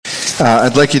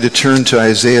I'd like you to turn to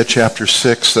Isaiah chapter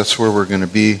 6. That's where we're going to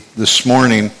be this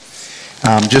morning.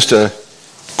 Just a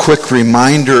quick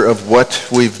reminder of what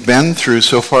we've been through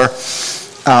so far.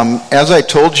 As I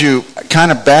told you, I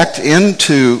kind of backed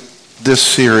into this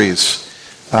series.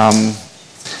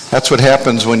 That's what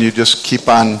happens when you just keep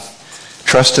on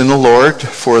trusting the Lord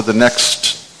for the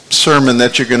next sermon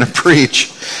that you're going to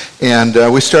preach. And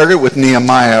we started with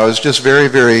Nehemiah. I was just very,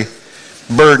 very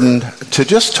burdened to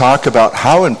just talk about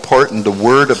how important the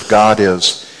Word of God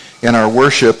is in our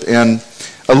worship, and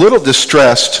a little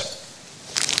distressed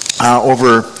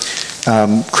over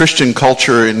Christian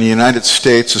culture in the United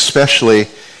States especially,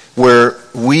 where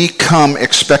we come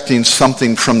expecting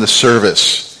something from the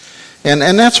service.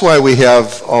 And that's why we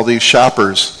have all these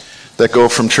shoppers that go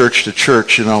from church to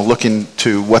church, looking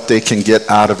to what they can get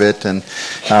out of it. And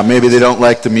maybe they don't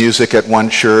like the music at one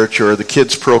church, or the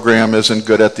kids program isn't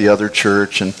good at the other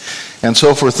church, and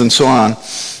so forth and so on.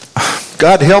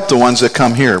 God help the ones that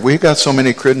come here. We've got so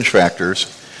many cringe factors.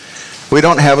 We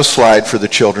don't have a slide for the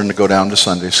children to go down to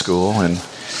Sunday school, and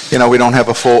we don't have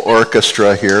a full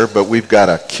orchestra here, but we've got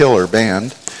a killer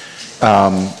band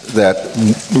that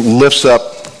lifts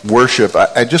up worship.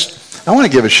 I want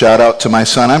to give a shout out to my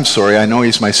son. I'm sorry, I know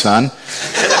he's my son.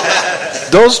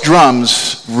 Those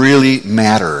drums really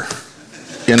matter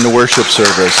in the worship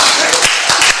service.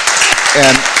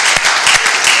 And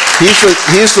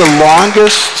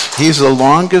he's the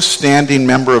longest standing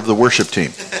member of the worship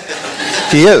team.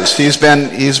 He is. He's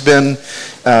been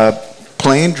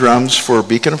playing drums for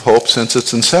Beacon of Hope since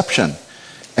its inception.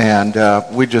 And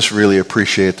we just really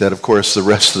appreciate that. Of course, the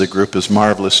rest of the group is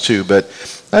marvelous too. But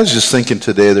I was just thinking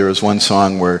today, there was one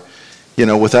song where,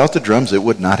 without the drums, it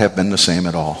would not have been the same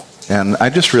at all. And I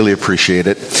just really appreciate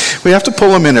it. We have to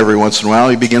pull him in every once in a while.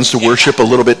 He begins to worship a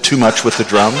little bit too much with the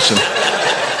drums.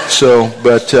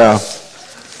 But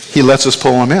he lets us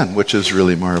pull him in, which is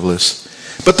really marvelous.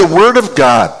 But the Word of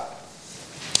God,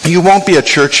 you won't be a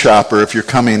church shopper if you're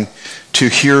coming to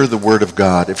hear the Word of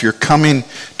God, if you're coming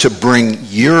to bring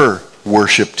your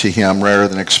worship to Him rather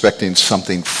than expecting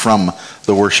something from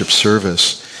the worship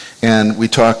service. And we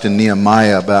talked in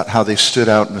Nehemiah about how they stood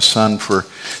out in the sun for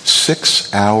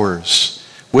 6 hours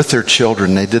with their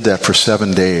children. They did that for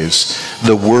 7 days.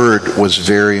 The Word was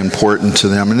very important to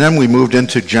them. And then we moved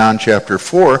into John chapter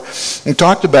 4 and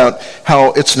talked about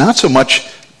how it's not so much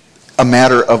a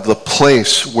matter of the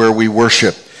place where we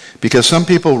worship, because some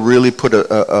people really put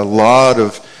a lot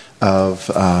of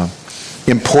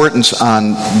importance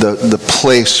on the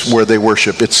place where they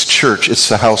worship. It's church. It's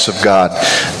the house of God.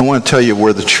 I want to tell you,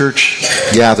 where the church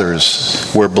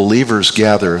gathers, where believers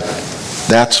gather,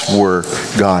 that's where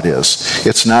God is.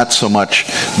 It's not so much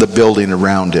the building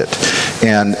around it.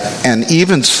 And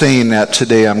even saying that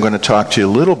today, I'm going to talk to you a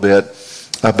little bit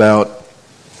about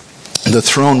the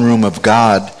throne room of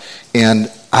God.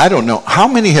 And I don't know, how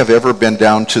many have ever been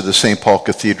down to the St. Paul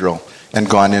Cathedral and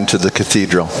gone into the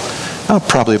cathedral?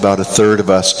 Probably about a third of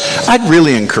us. I'd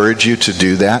really encourage you to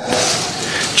do that.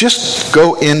 Just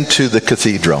go into the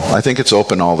cathedral. I think it's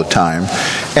open all the time.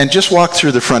 And just walk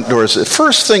through the front doors. The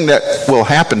first thing that will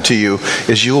happen to you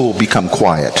is you will become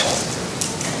quiet.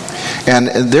 And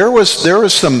there was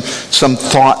some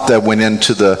thought that went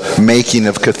into the making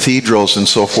of cathedrals and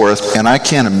so forth, and I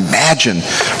can't imagine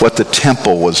what the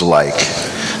temple was like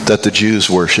that the Jews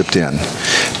worshipped in.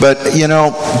 But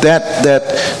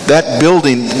that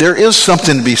building, there is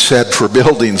something to be said for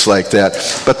buildings like that,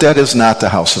 but that is not the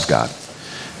house of God.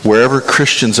 Wherever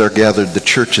Christians are gathered, the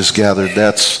church is gathered,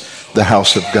 that's the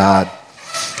house of God.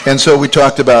 And so we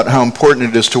talked about how important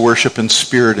it is to worship in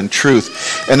spirit and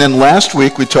truth. And then last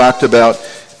week we talked about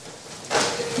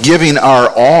giving our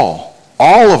all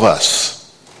of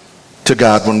us, to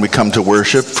God when we come to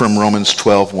worship, from Romans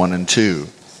 12, 1 and 2.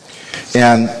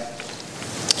 And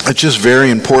it's just very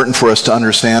important for us to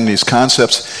understand these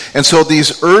concepts. And so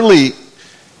these early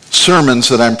sermons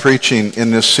that I'm preaching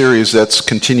in this series that's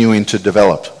continuing to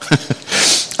develop,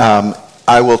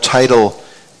 I will title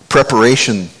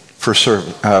Preparation for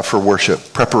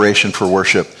Worship. Preparation for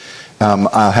Worship.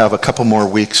 I'll have a couple more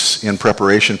weeks in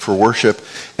preparation for worship,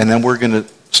 and then we're going to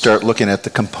start looking at the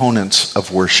components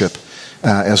of worship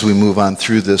as we move on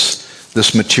through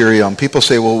this material. And people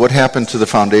say, well, what happened to the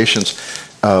foundations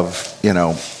of,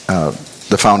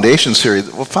 the foundation series?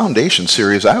 Well, foundation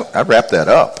series, I wrap that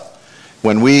up.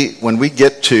 When we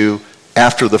get to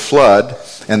after the flood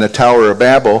and the Tower of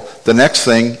Babel, the next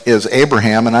thing is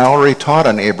Abraham, and I already taught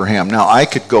on Abraham. Now, I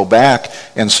could go back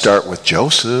and start with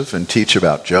Joseph and teach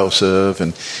about Joseph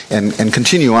and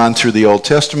continue on through the Old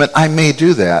Testament. I may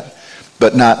do that,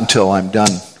 but not until I'm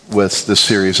done with this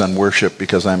series on worship,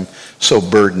 because I'm so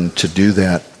burdened to do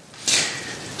that.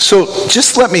 So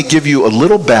just let me give you a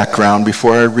little background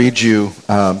before I read you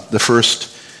the first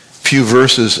few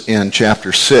verses in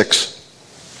chapter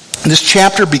 6. This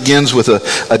chapter begins with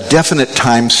a definite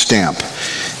time stamp.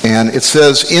 And it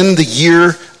says, in the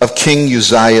year of King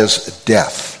Uzziah's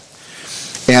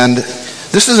death. And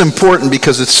this is important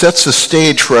because it sets the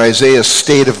stage for Isaiah's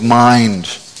state of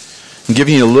mind. I'm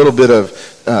giving you a little bit of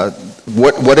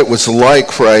what it was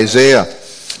like for Isaiah.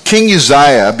 King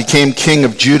Uzziah became king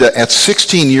of Judah at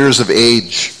 16 years of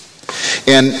age.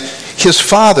 And his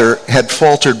father had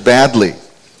faltered badly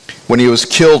when he was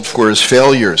killed for his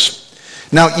failures.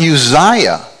 Now,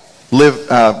 Uzziah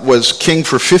was king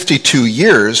for 52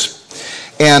 years,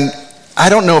 and I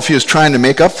don't know if he was trying to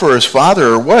make up for his father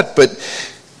or what, but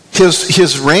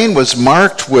his reign was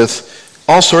marked with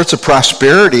all sorts of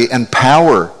prosperity and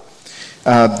power.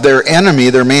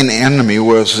 Their main enemy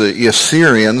was the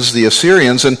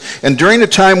Assyrians, and during the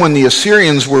time when the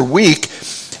Assyrians were weak,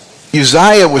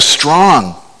 Uzziah was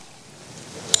strong.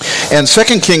 And 2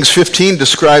 Kings 15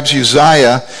 describes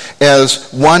Uzziah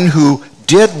as one who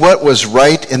did what was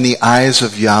right in the eyes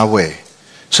of Yahweh.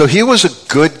 So he was a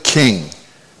good king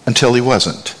until he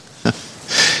wasn't.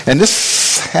 And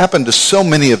this happened to so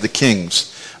many of the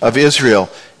kings of Israel.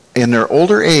 In their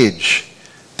older age,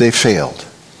 they failed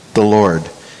the Lord.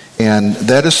 And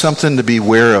that is something to be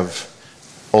aware of,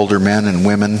 older men and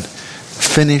women.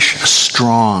 Finish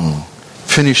strong.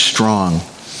 Finish strong.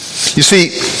 You see,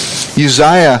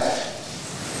 Uzziah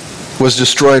was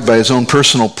destroyed by his own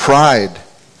personal pride.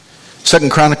 2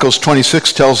 Chronicles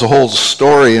 26 tells the whole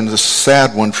story, and it's a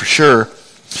sad one for sure.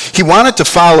 He wanted to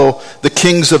follow the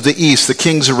kings of the east, the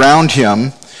kings around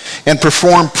him, and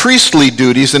perform priestly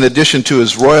duties in addition to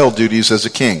his royal duties as a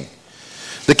king.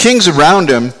 The kings around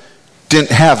him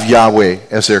didn't have Yahweh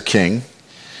as their king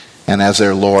and as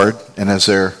their Lord and as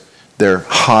their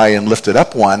high and lifted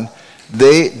up one.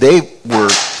 They were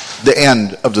the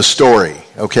end of the story,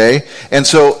 okay? And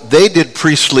so they did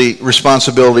priestly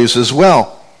responsibilities as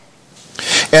well.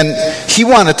 And he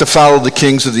wanted to follow the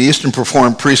kings of the east and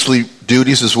perform priestly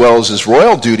duties as well as his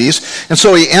royal duties. And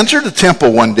so he entered the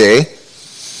temple one day,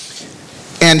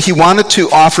 and he wanted to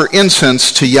offer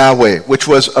incense to Yahweh, which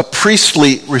was a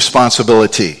priestly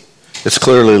responsibility. It's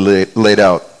clearly laid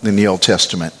out in the Old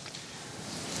Testament.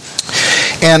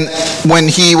 And when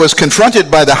he was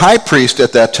confronted by the high priest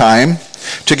at that time,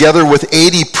 together with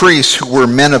 80 priests who were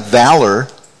men of valor,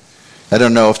 I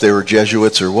don't know if they were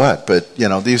Jesuits or what, but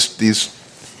these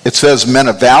it says men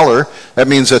of valor. That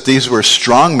means that these were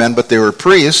strong men, but they were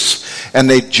priests, and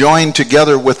they joined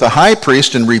together with the high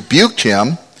priest and rebuked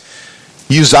him.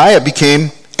 Uzziah became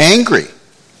angry.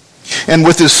 And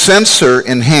with his censer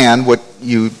in hand, what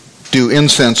you do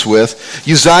incense with,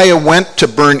 Uzziah went to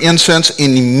burn incense,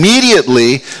 and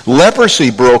immediately leprosy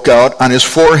broke out on his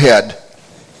forehead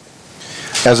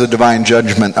as a divine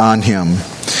judgment on him.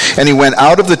 And he went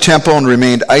out of the temple and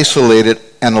remained isolated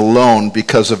and alone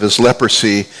because of his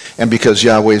leprosy and because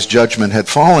Yahweh's judgment had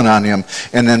fallen on him.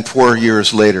 And then 4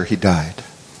 years later, he died.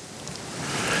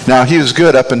 Now, he was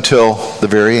good up until the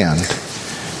very end.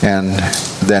 And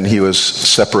then he was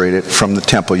separated from the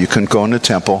temple. You couldn't go in the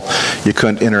temple. You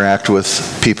couldn't interact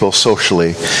with people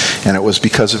socially. And it was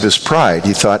because of his pride.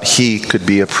 He thought he could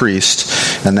be a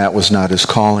priest, and that was not his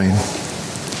calling.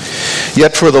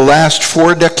 Yet for the last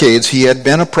 4 decades, he had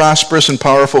been a prosperous and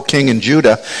powerful king in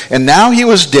Judah, and now he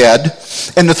was dead,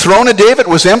 and the throne of David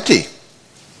was empty.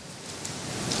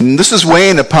 And this is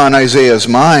weighing upon Isaiah's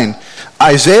mind.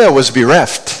 Isaiah was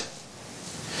bereft.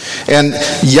 And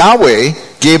Yahweh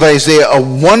gave Isaiah a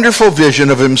wonderful vision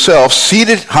of himself,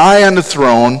 seated high on the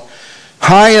throne,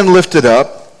 high and lifted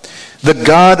up, the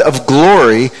God of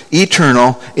glory,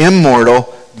 eternal,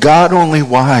 immortal, God only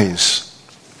wise.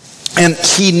 And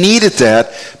he needed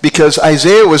that because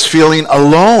Isaiah was feeling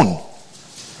alone.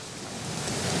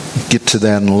 Get to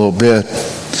that in a little bit.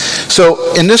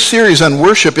 So in this series on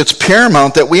worship, it's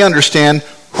paramount that we understand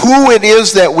who it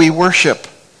is that we worship.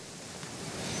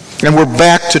 And we're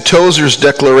back to Tozer's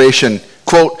declaration.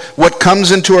 Quote, what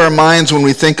comes into our minds when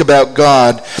we think about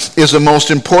God is the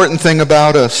most important thing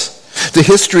about us. The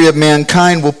history of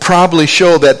mankind will probably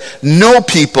show that no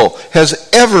people has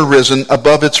ever risen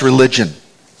above its religion.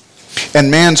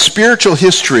 And man's spiritual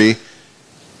history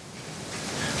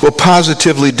will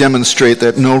positively demonstrate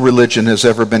that no religion has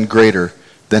ever been greater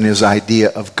than his idea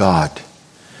of God.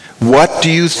 What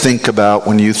do you think about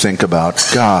when you think about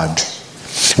God?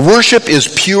 Worship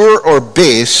is pure or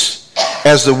base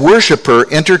as the worshiper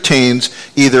entertains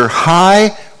either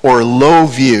high or low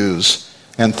views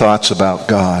and thoughts about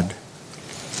God.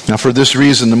 Now, for this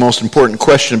reason, the most important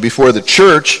question before the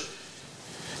church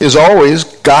is always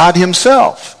God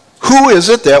himself. Who is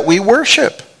it that we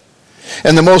worship?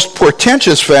 And the most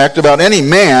portentous fact about any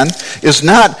man is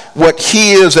not what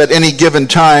he is at any given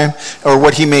time or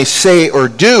what he may say or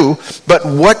do, but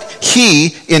what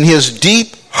he, in his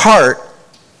deep heart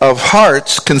of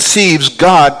hearts, conceives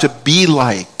God to be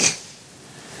like.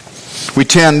 We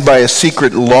tend, by a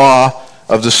secret law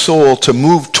of the soul, to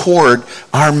move toward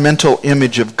our mental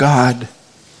image of God.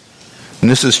 And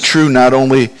this is true not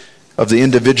only of the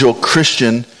individual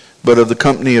Christian, but of the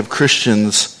company of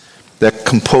Christians that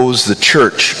compose the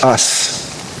church,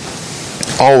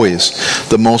 us. Always,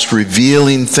 the most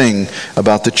revealing thing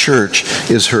about the church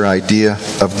is her idea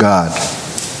of God.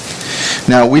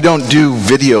 Now, we don't do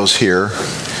videos here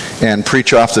and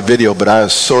preach off the video, but I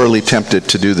was sorely tempted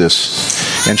to do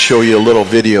this and show you a little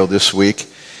video this week.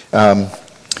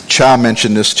 Cha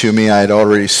mentioned this to me. I had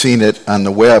already seen it on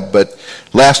the web, but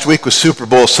last week was Super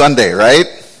Bowl Sunday, right?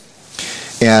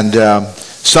 And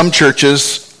some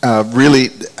churches really,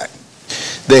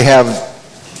 they have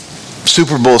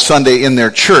Super Bowl Sunday in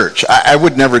their church. I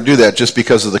would never do that just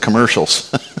because of the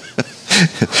commercials.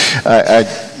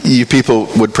 You people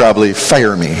would probably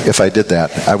fire me if I did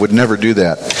that. I would never do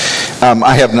that.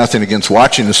 I have nothing against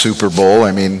watching the Super Bowl.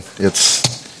 I mean, it's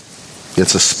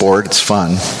a sport. It's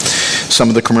fun. Some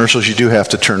of the commercials you do have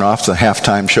to turn off. The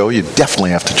halftime show you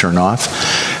definitely have to turn off.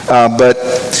 But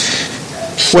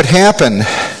what happened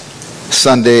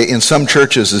Sunday in some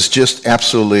churches is just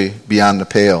absolutely beyond the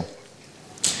pale.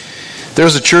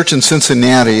 There's a church in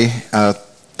Cincinnati,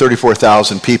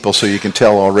 34,000 people, so you can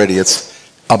tell already it's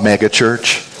a mega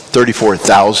church,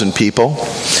 34,000 people.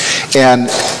 And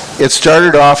it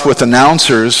started off with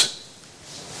announcers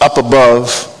up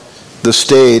above the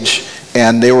stage,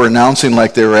 and they were announcing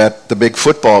like they were at the big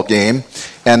football game.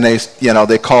 And they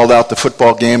called out the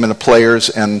football game and the players,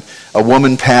 and a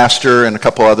woman pastor and a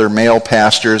couple other male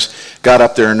pastors got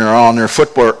up there, and they're all in their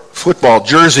football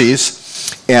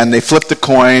jerseys, and they flipped the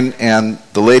coin, and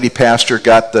the lady pastor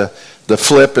got the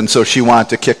flip, and so she wanted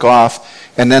to kick off.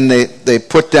 And then they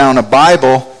put down a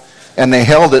Bible, and they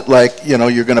held it like, you're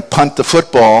going to punt the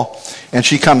football, and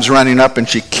she comes running up, and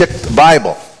she kicked the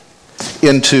Bible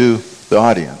into the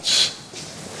audience.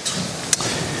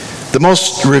 The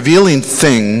most revealing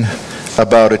thing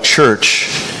about a church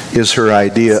is her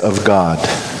idea of God.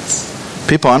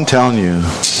 People, I'm telling you,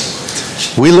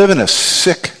 we live in a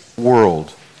sick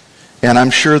world. And I'm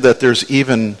sure that there's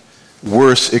even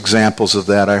worse examples of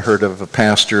that. I heard of a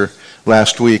pastor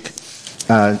last week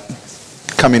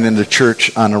coming into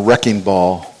church on a wrecking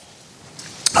ball,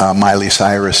 Miley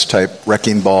Cyrus type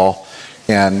wrecking ball,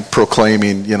 and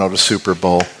proclaiming, the Super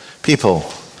Bowl. People,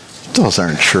 those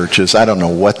aren't churches. I don't know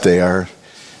what they are.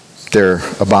 They're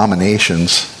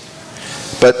abominations.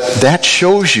 But that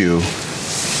shows you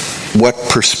what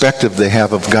perspective they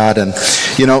have of God. And,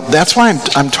 that's why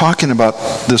I'm talking about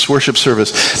this worship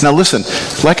service. Now listen,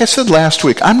 like I said last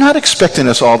week, I'm not expecting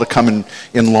us all to come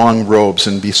in long robes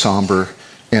and be somber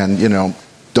and,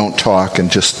 don't talk and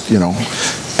just,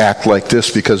 act like this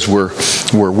because we're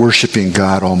worshiping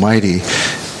God Almighty.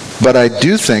 But I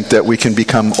do think that we can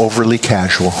become overly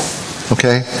casual.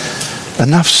 Okay?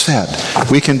 Enough said.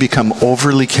 We can become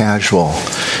overly casual.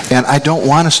 And I don't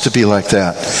want us to be like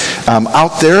that.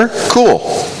 Out there, cool.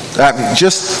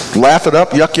 Just laugh it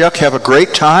up, yuck, yuck, have a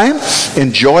great time.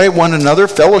 Enjoy one another.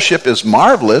 Fellowship is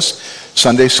marvelous.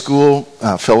 Sunday school,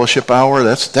 fellowship hour,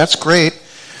 that's great.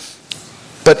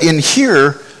 But in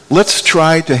here, let's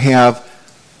try to have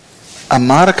a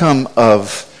modicum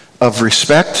of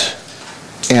respect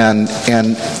and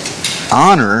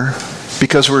honor,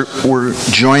 because we're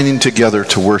joining together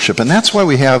to worship. And that's why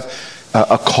we have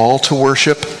a call to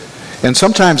worship. And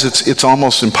sometimes it's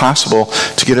almost impossible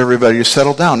to get everybody to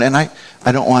settle down. And I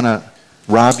don't want to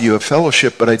rob you of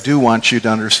fellowship, but I do want you to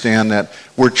understand that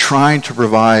we're trying to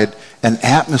provide an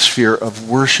atmosphere of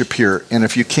worship here. And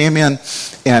if you came in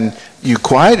and you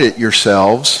quieted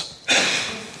yourselves,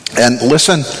 and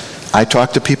listen, I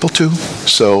talk to people too.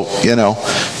 So,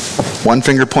 one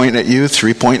finger pointing at you,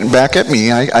 three pointing back at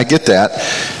me. I get that.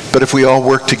 But if we all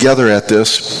work together at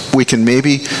this, we can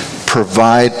maybe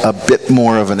provide a bit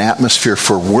more of an atmosphere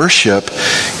for worship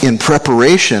in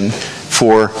preparation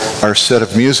for our set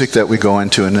of music that we go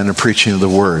into and then a preaching of the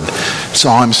Word. That's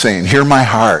all I'm saying. Hear my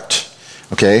heart.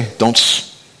 Okay? Don't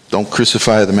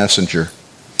crucify the messenger.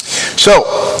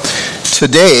 So,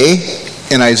 today,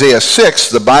 in Isaiah 6,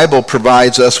 the Bible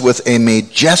provides us with a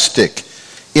majestic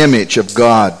image of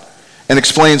God and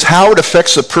explains how it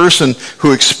affects a person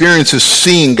who experiences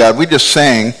seeing God. We just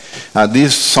sang,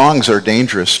 these songs are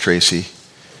dangerous, Tracy.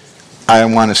 I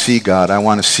want to see God. I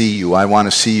want to see you. I want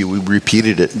to see you. We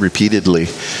repeated it repeatedly.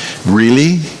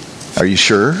 Really? Are you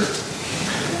sure?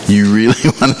 You really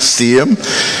want to see him?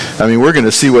 I mean, we're going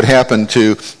to see what happened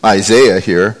to Isaiah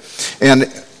here. And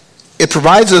it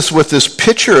provides us with this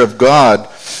picture of God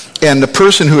and the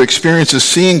person who experiences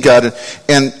seeing God.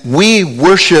 And we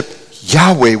worship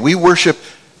Yahweh. We worship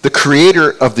the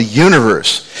creator of the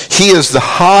universe. He is the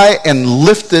high and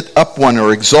lifted up one,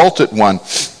 or exalted one.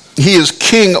 He is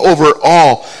king over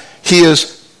all. He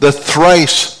is the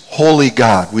thrice holy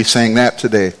God. We sang that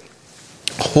today.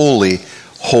 Holy,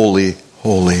 holy,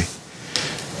 holy.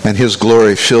 And his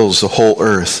glory fills the whole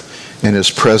earth, and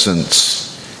his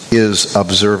presence is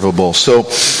observable. So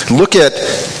look at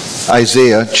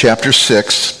Isaiah chapter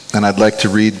 6, and I'd like to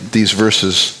read these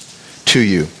verses to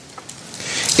you.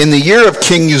 In the year of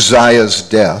King Uzziah's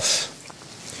death,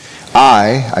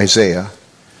 I, Isaiah,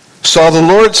 saw the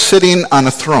Lord sitting on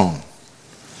a throne,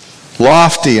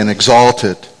 lofty and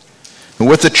exalted, and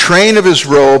with the train of his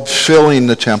robe filling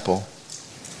the temple.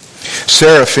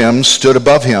 Seraphim stood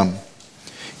above him,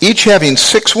 each having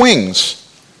 6 wings,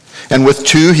 and with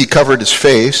 2 he covered his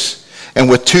face, and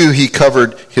with 2 he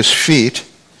covered his feet,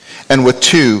 and with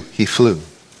 2 he flew.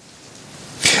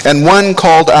 And one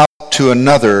called out to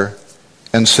another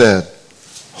and said,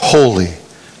 Holy,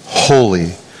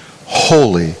 holy,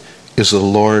 holy is the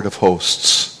Lord of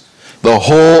hosts. The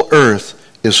whole earth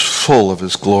is full of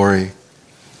his glory.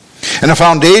 And the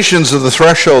foundations of the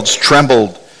thresholds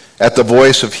trembled at the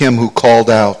voice of him who called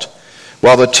out,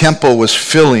 while the temple was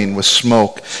filling with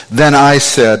smoke. Then I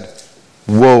said,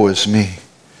 Woe is me,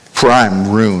 for I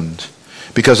am ruined,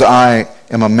 because I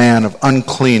am a man of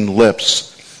unclean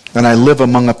lips, and I live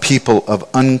among a people of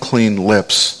unclean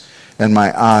lips, and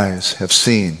my eyes have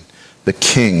seen the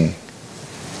King,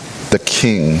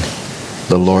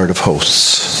 the Lord of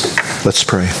hosts. Let's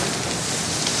pray.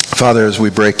 Father, as we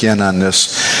break in on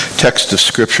this text of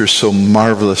Scripture so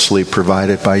marvelously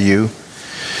provided by you,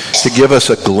 to give us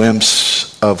a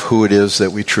glimpse of who it is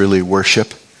that we truly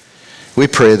worship, we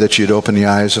pray that you'd open the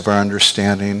eyes of our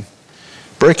understanding,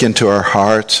 break into our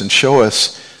hearts, and show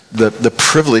us the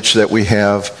privilege that we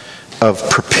have of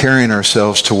preparing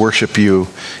ourselves to worship you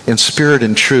in spirit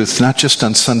and truth, not just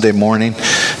on Sunday morning,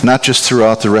 not just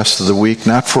throughout the rest of the week,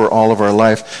 not for all of our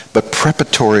life, but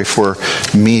preparatory for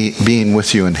me being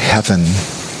with you in heaven.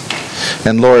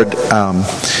 And Lord,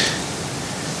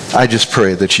 I just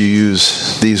pray that you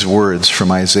use these words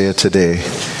from Isaiah today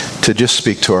to just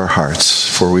speak to our hearts,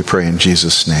 for we pray in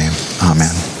Jesus' name.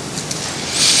 Amen.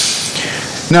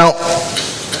 Now,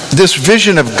 this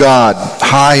vision of God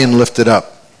high and lifted up,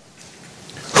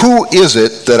 who is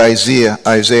it that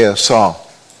Isaiah saw?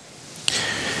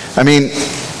 I mean,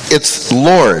 it's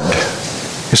Lord.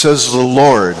 It says the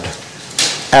Lord,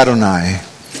 Adonai.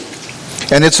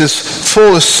 And it's this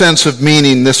fullest sense of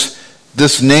meaning.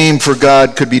 This name for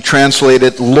God could be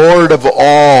translated Lord of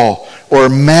all, or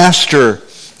Master,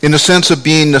 in the sense of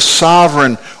being the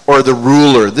sovereign or the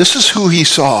ruler. This is who he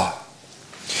saw.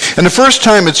 And the first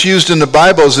time it's used in the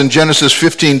Bible is in Genesis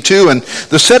 15:2, and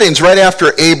the setting's right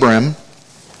after Abram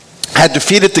had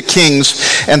defeated the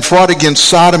kings and fought against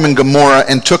Sodom and Gomorrah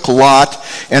and took Lot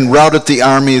and routed the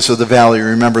armies of the valley.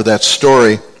 Remember that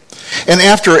story. And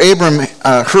after Abram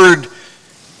heard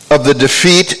of the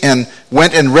defeat and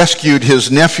went and rescued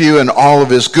his nephew and all of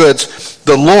his goods,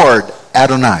 the Lord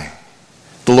Adonai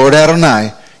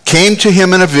came to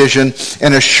him in a vision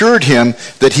and assured him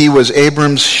that he was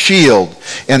Abram's shield.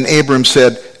 And Abram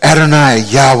said, Adonai,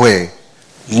 Yahweh,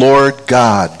 Lord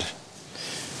God.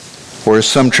 Or as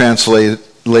some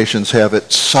translations have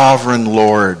it, Sovereign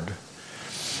Lord.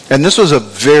 And this was a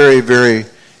very, very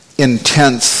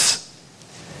intense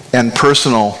and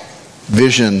personal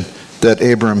vision that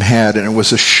Abram had, and it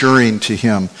was assuring to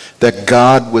him that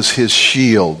God was his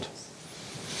shield.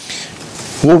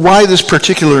 Well, why this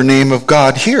particular name of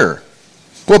God here?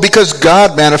 Well, because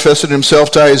God manifested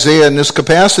himself to Isaiah in this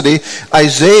capacity.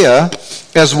 Isaiah,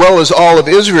 as well as all of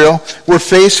Israel, were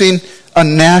facing a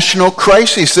national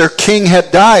crisis. Their king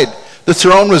had died. The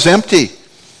throne was empty.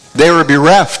 They were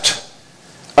bereft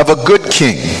of a good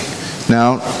king.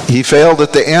 Now, he failed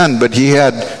at the end, but he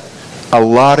had a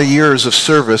lot of years of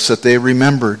service that they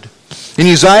remembered. And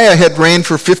Uzziah had reigned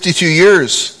for 52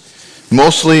 years,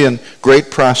 mostly in great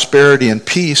prosperity and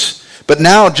peace. But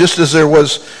now, just as there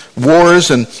was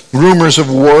wars and rumors of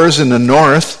wars in the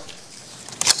north,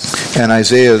 and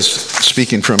Isaiah is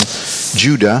speaking from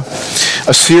Judah,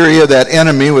 Assyria, that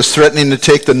enemy, was threatening to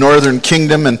take the northern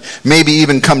kingdom and maybe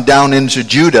even come down into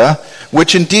Judah,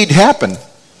 which indeed happened.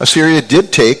 Assyria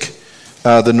did take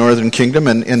the northern kingdom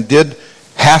and did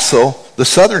hassle the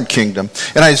southern kingdom.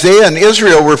 And Isaiah and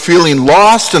Israel were feeling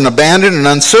lost and abandoned and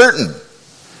uncertain.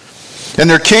 And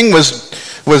their king was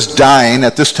was dying.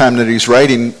 At this time that he's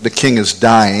writing, the king is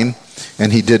dying,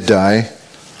 and he did die.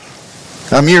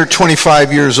 A mere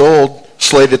 25 years old,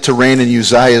 slated to reign in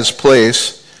Uzziah's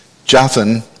place,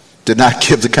 Jotham did not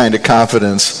give the kind of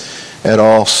confidence at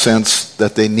all sense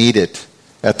that they needed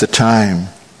at the time.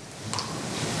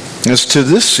 It's to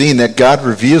this scene that God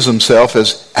reveals himself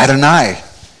as Adonai,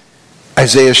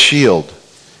 Isaiah's shield.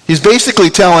 He's basically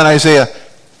telling Isaiah,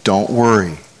 don't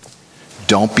worry.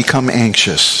 Don't become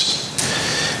anxious.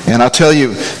 And I'll tell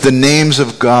you, the names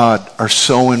of God are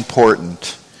so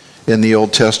important in the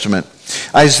Old Testament.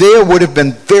 Isaiah would have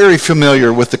been very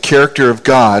familiar with the character of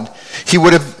God. He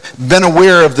would have been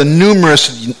aware of the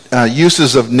numerous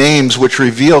uses of names which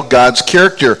reveal God's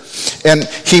character. And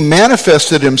he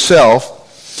manifested himself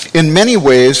in many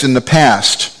ways in the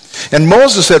past. And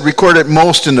Moses had recorded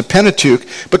most in the Pentateuch,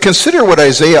 but consider what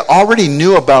Isaiah already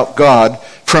knew about God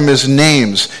from his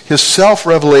names, his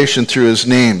self-revelation through his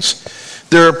names.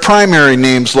 There are primary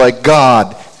names like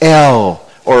God, El,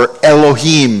 or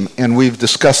Elohim, and we've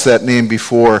discussed that name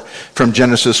before from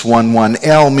Genesis 1:1.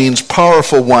 El means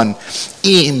powerful one.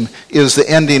 Im is the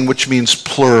ending, which means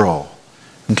plural.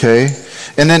 Okay?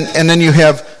 And then you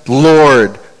have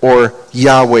Lord, or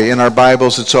Yahweh. In our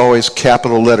Bibles, it's always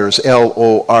capital letters,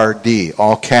 L-O-R-D,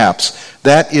 all caps.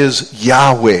 That is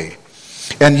Yahweh.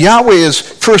 And Yahweh is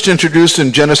first introduced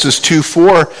in Genesis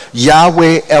 2:4,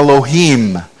 Yahweh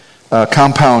Elohim,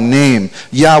 compound name.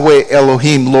 Yahweh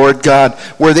Elohim, Lord God,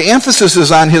 where the emphasis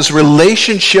is on his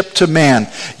relationship to man.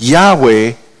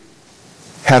 Yahweh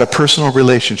had a personal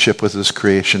relationship with his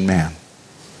creation man.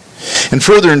 And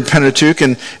further in Pentateuch,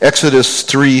 in Exodus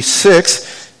 3:6,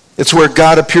 it's where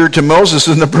God appeared to Moses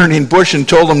in the burning bush and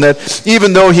told him that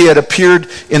even though he had appeared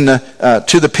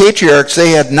to the patriarchs,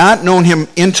 they had not known him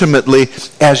intimately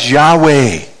as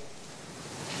Yahweh.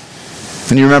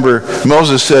 And you remember,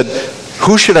 Moses said,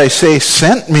 "Who should I say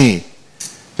sent me?"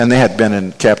 And they had been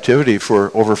in captivity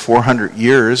for over 400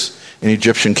 years in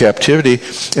Egyptian captivity.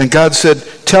 And God said,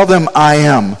 "Tell them I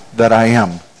am that I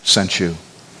am sent you.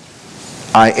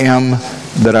 I am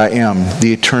that I am,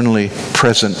 the eternally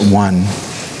present one."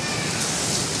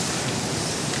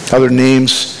 Other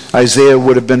names Isaiah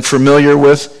would have been familiar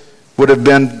with would have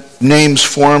been names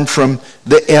formed from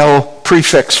the El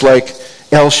prefix, like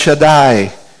El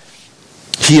Shaddai.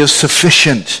 He is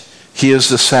sufficient. He is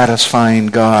the satisfying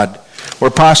God. Or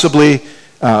possibly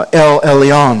El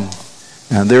Elyon.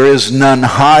 And there is none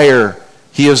higher.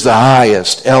 He is the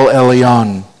highest. El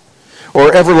Elyon.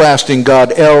 Or everlasting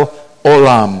God, El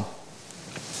Olam.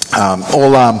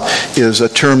 Olam is a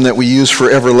term that we use for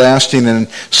everlasting. And in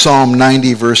Psalm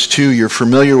 90, verse 2, you're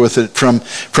familiar with it. From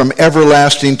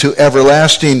everlasting to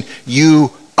everlasting,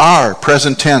 you are,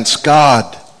 present tense,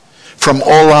 God. From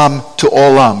Olam to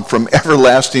Olam, from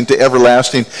everlasting to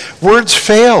everlasting. Words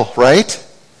fail, right?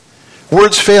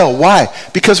 Words fail. Why?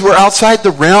 Because we're outside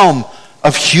the realm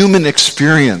of human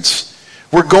experience.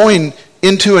 We're going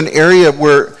into an area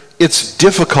where it's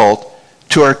difficult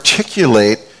to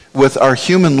articulate with our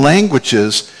human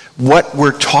languages what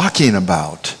we're talking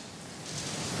about.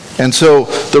 And so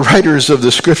the writers of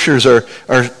the scriptures are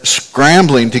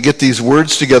scrambling to get these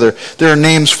words together. There are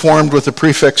names formed with the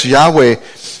prefix Yahweh,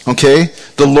 okay?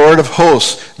 The Lord of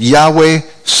hosts, Yahweh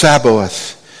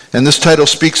Sabaoth. And this title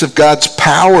speaks of God's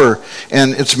power,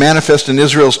 and it's manifest in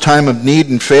Israel's time of need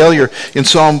and failure. In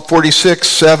Psalm 46,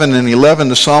 7, and 11,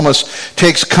 the psalmist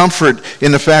takes comfort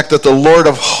in the fact that the Lord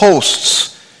of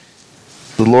hosts,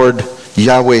 the Lord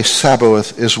Yahweh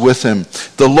Sabaoth, is with him.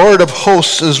 The Lord of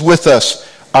hosts is with us,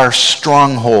 our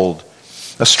stronghold.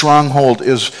 A stronghold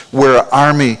is where an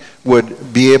army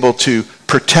would be able to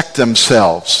protect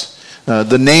themselves.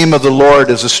 The name of the Lord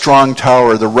is a strong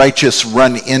tower. The righteous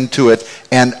run into it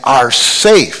and are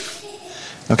safe.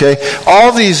 Okay?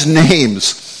 All these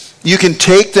names, you can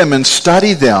take them and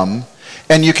study them,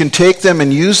 and you can take them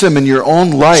and use them in your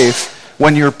own life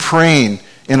when you're praying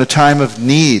in a time of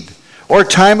need or a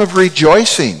time of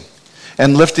rejoicing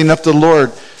and lifting up the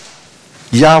Lord.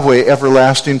 Yahweh,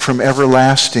 everlasting from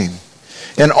everlasting.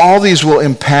 And all these will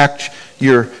impact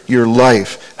your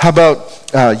life. How about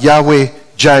Yahweh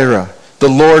Jireh? The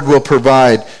Lord will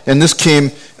provide. And this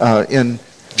came in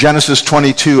Genesis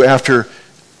 22 after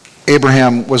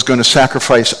Abraham was going to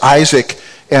sacrifice Isaac,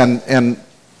 and the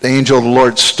angel of the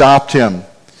Lord stopped him.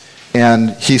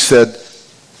 And he said,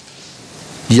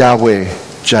 Yahweh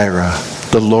Jireh,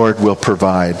 the Lord will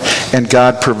provide. And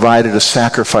God provided a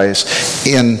sacrifice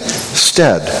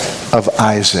instead of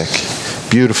Isaac.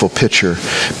 Beautiful picture.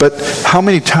 But how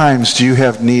many times do you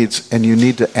have needs and you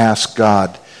need to ask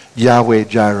God, Yahweh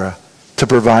Jireh, to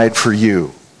provide for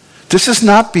you? This is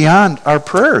not beyond our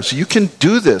prayers. You can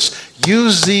do this.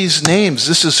 use these names.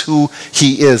 This is who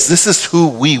he is. This is who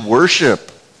we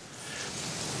worship.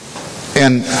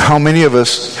 And how many of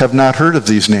us have not heard of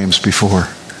these names before?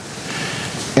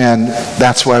 And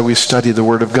that's why we study the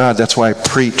Word of God. That's why I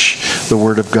preach the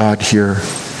Word of God here.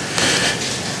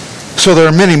 So there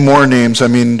are many more names. I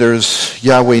mean, there's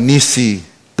Yahweh Nisi,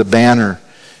 the banner,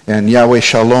 and Yahweh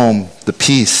Shalom, the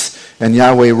peace, and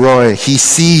Yahweh Roy, he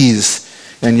sees,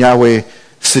 and Yahweh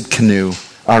Sidkenu,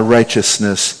 our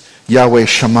righteousness, Yahweh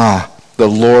Shammah, the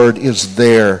Lord is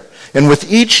there. And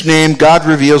with each name, God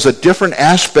reveals a different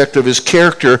aspect of his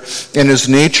character and his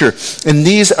nature. And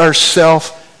these are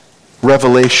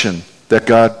self-revelation that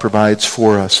God provides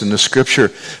for us in the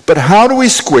Scripture. But how do we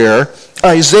square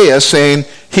Isaiah saying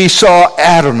he saw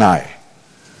Adonai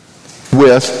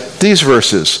with these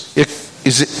verses?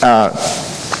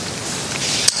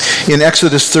 In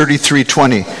Exodus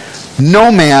 33:20,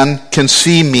 no man can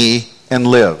see me and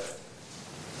live.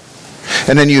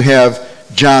 And then you have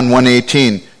John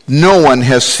 1:18, no one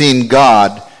has seen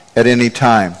God at any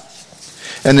time.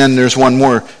 And then there's one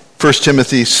more, 1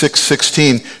 Timothy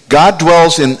 6:16, God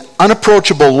dwells in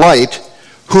unapproachable light,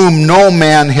 whom no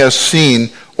man has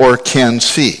seen or can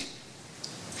see.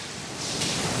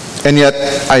 And yet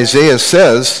Isaiah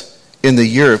says, in the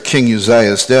year of King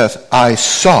Uzziah's death, I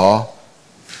saw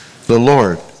the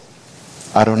Lord,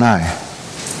 Adonai.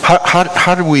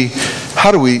 How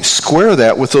do we square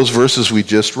that with those verses we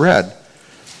just read?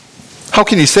 How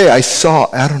can you say, I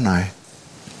saw Adonai?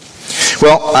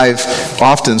 Well, I've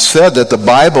often said that the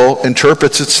Bible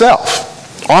interprets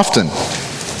itself. Often.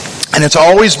 And it's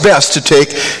always best to take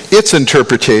its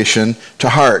interpretation to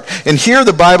heart. And here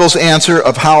the Bible's answer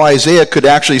of how Isaiah could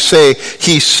actually say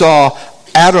he saw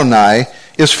Adonai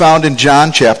is found in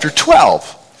John chapter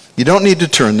 12. You don't need to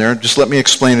turn there. Just let me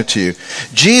explain it to you.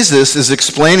 Jesus is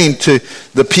explaining to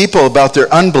the people about their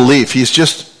unbelief. He's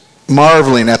just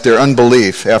marveling at their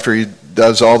unbelief after he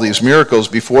does all these miracles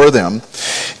before them.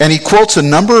 And he quotes a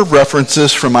number of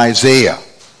references from Isaiah.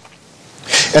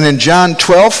 And in John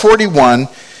 12:41,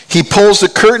 he pulls the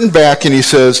curtain back and he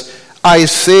says,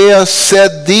 Isaiah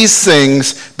said these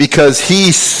things because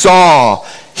he saw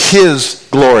his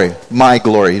glory, my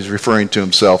glory. He's referring to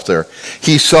himself there.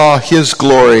 He saw his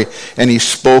glory and he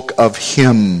spoke of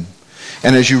him.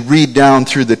 And as you read down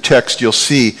through the text, you'll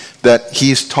see that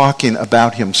he's talking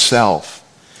about himself.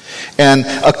 And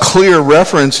a clear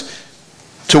reference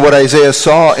to what Isaiah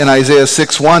saw in Isaiah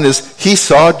 6:1 is he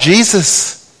saw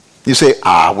Jesus. You say,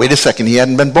 wait a second, he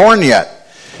hadn't been born yet.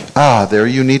 There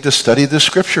you need to study the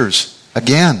Scriptures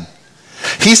again.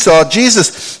 He saw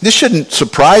Jesus. This shouldn't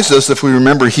surprise us if we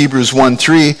remember Hebrews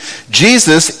 1:3.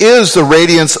 Jesus is the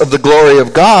radiance of the glory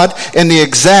of God and the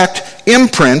exact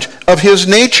imprint of his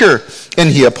nature. And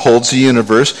he upholds the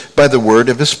universe by the word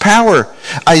of his power.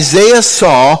 Isaiah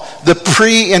saw the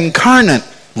pre-incarnate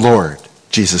Lord,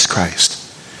 Jesus Christ.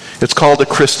 It's called a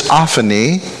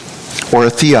Christophany or a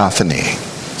theophany.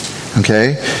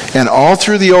 Okay? And all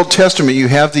through the Old Testament you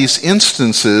have these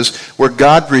instances where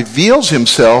God reveals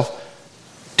himself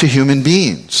to human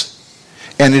beings.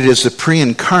 And it is the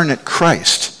pre-incarnate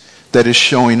Christ that is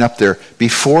showing up there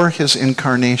before his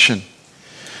incarnation.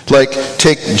 Like,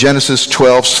 take Genesis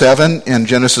 12:7 and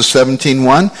Genesis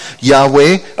 17:1.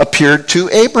 Yahweh appeared to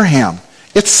Abraham.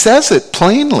 It says it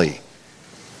plainly.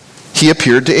 He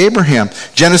appeared to Abraham.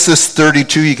 Genesis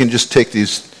 32, you can just take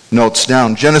these notes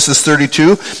down. Genesis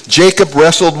 32, Jacob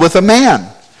wrestled with a man.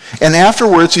 And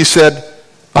afterwards he said,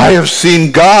 I have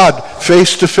seen God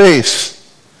face to face.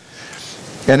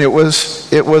 And it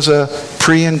was a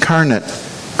pre-incarnate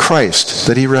Christ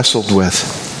that he wrestled with.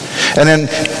 And then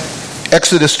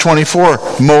Exodus 24,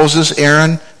 Moses,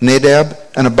 Aaron, Nadab,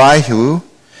 and Abihu,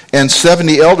 and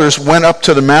 70 elders went up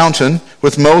to the mountain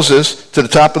with Moses to the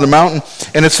top of the mountain.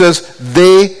 And it says,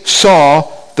 they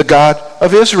saw the God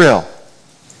of Israel.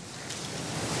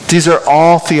 These are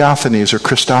all theophanies or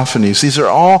Christophanies. These are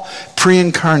all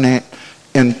pre-incarnate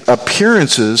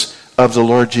appearances of the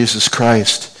Lord Jesus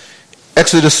Christ.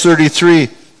 Exodus 33,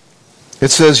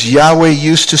 it says, Yahweh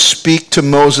used to speak to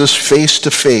Moses face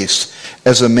to face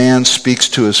as a man speaks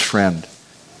to his friend.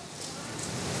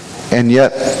 And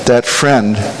yet that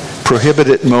friend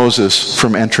prohibited Moses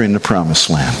from entering the promised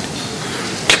land.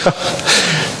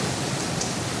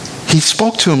 He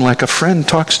spoke to him like a friend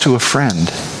talks to a friend.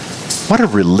 What a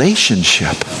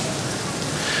relationship.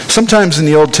 Sometimes in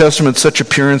the Old Testament, such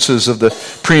appearances of the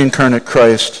pre-incarnate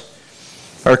Christ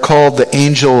are called the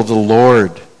angel of the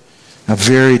Lord. A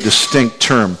very distinct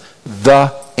term.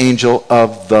 The angel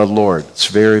of the Lord. It's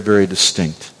very, very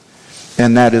distinct.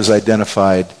 And that is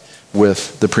identified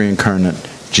with the pre-incarnate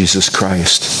Jesus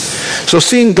Christ. So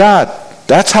seeing God,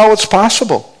 that's how it's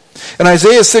possible. In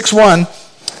Isaiah 6:1,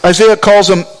 Isaiah calls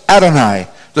him Adonai,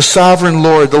 the sovereign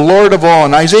Lord, the Lord of all.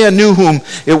 And Isaiah knew whom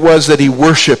it was that he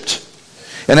worshipped.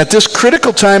 And at this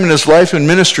critical time in his life and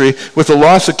ministry, with the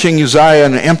loss of King Uzziah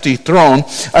and an empty throne,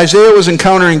 Isaiah was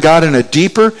encountering God in a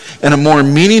deeper and a more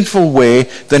meaningful way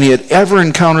than he had ever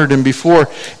encountered him before.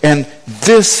 And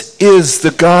this is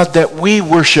the God that we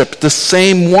worship, the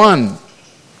same one.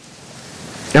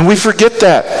 And we forget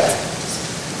that.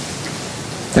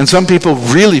 And some people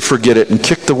really forget it and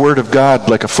kick the word of God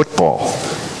like a football.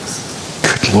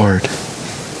 Good Lord.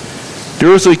 The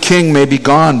earthly king may be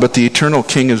gone, but the eternal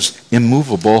king is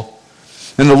immovable.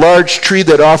 And the large tree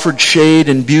that offered shade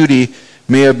and beauty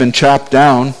may have been chopped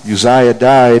down. Uzziah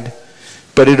died,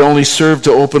 but it only served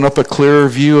to open up a clearer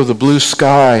view of the blue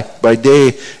sky by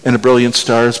day and the brilliant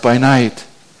stars by night.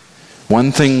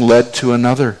 One thing led to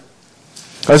another.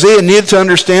 Isaiah needed to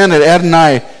understand that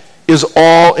Adonai is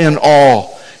all in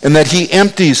all, and that he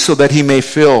empties so that he may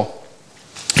fill.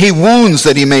 He wounds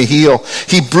that he may heal.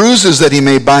 He bruises that he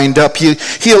may bind up. He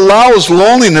allows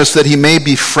loneliness that he may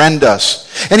befriend us.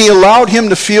 And he allowed him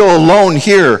to feel alone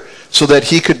here so that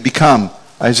he could become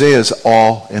Isaiah's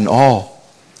all in all.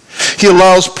 He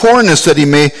allows poorness that he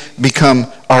may become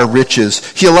our riches.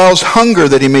 He allows hunger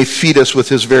that he may feed us with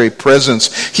his very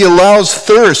presence. He allows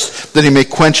thirst that he may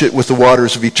quench it with the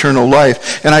waters of eternal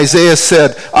life. And Isaiah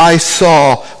said, I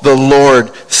saw the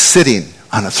Lord sitting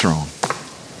on a throne.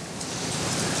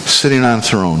 Sitting on a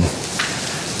throne.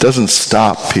 Doesn't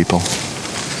stop, people.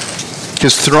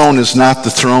 His throne is not the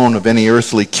throne of any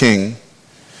earthly king,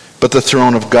 but the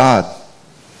throne of God.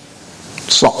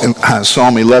 Psalm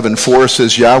 11:4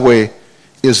 says, Yahweh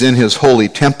is in his holy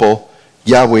temple.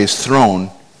 Yahweh's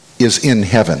throne is in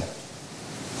heaven.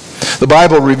 The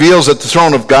Bible reveals that the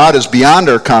throne of God is beyond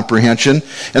our comprehension,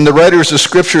 and the writers of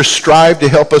Scripture strive to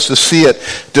help us to see it,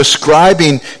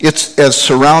 describing it as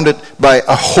surrounded by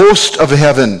a host of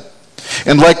heaven.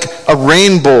 And like a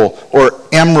rainbow or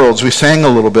emeralds, we sang a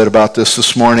little bit about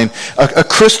this morning, a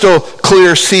crystal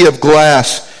clear sea of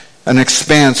glass, an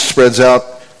expanse spreads out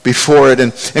before it,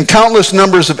 and countless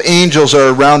numbers of angels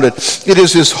are around it. It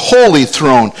is his holy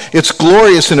throne. It's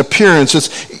glorious in appearance.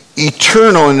 It's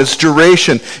eternal in its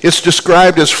duration. It's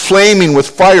described as flaming with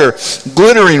fire,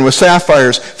 glittering with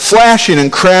sapphires, flashing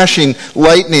and crashing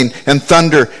lightning and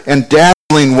thunder, and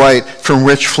dazzling white, from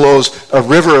which flows a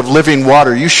river of living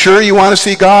water. You sure you want to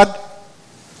see God?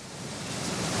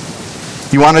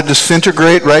 You want to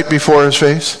disintegrate right before his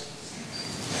face?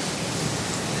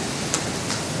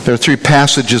 There are three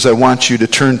passages I want you to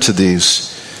turn to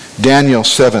these. Daniel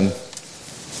chapter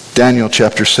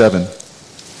 7.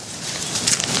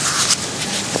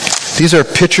 These are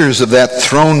pictures of that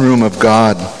throne room of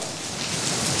God.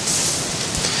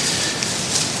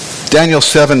 Daniel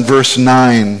 7 verse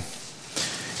 9,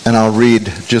 and I'll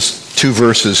read just 2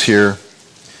 verses here.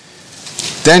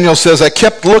 Daniel says, I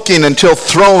kept looking until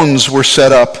thrones were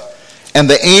set up, and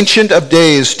the Ancient of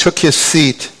Days took his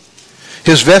seat.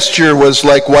 His vesture was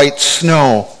like white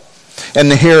snow,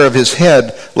 and the hair of his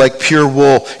head like pure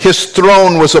wool. His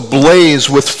throne was ablaze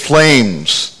with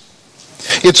flames.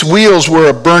 Its wheels were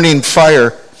a burning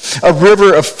fire. A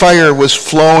river of fire was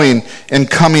flowing and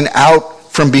coming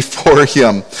out from before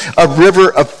him. A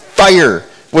river of fire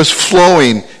was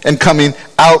flowing and coming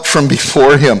out from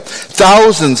before him.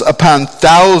 Thousands upon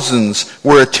thousands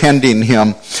were attending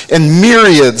him, and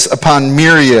myriads upon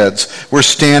myriads were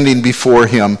standing before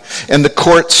him. And the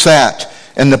court sat,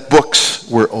 and the books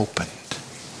were opened.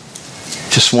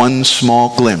 Just one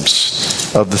small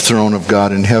glimpse of the throne of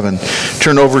God in heaven.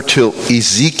 Turn over to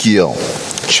Ezekiel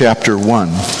chapter 1.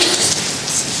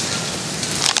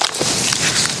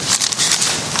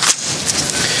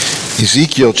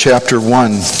 Ezekiel chapter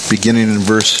 1, beginning in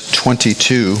verse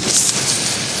 22.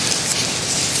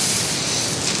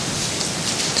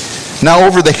 Now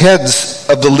over the heads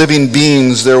of the living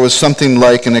beings there was something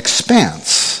like an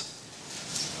expanse,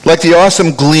 like the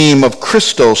awesome gleam of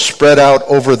crystal spread out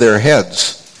over their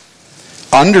heads.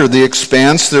 Under the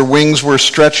expanse their wings were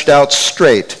stretched out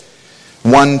straight,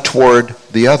 one toward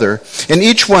the other, and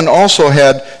each one also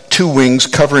had 2 wings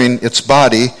covering its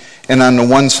body, and on the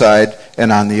one side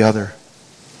and on the other.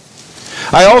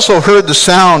 I also heard the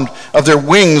sound of their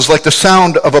wings like the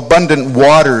sound of abundant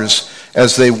waters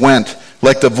as they went,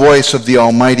 like the voice of the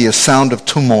Almighty, a sound of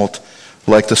tumult,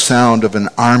 like the sound of an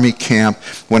army camp.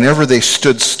 Whenever they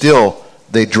stood still,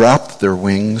 they dropped their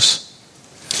wings.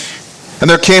 And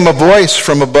there came a voice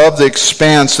from above the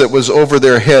expanse that was over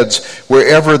their heads.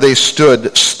 Wherever they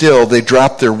stood still, they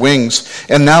dropped their wings.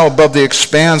 And now above the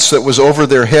expanse that was over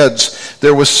their heads,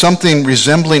 there was something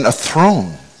resembling a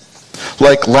throne,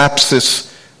 like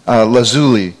lapis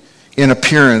lazuli. in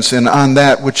appearance, and on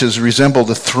that which is resembled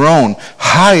a throne,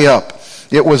 high up,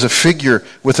 it was a figure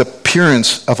with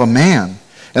appearance of a man.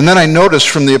 And then I noticed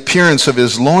from the appearance of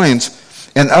his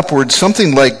loins and upward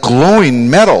something like glowing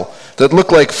metal that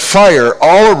looked like fire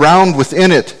all around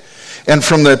within it. And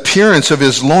from the appearance of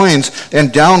his loins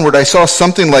and downward I saw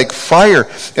something like fire,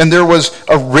 and there was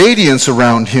a radiance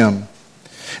around him.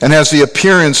 And as the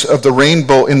appearance of the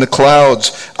rainbow in the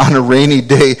clouds on a rainy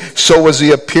day, so was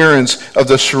the appearance of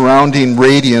the surrounding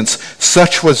radiance.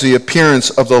 Such was the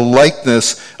appearance of the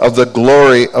likeness of the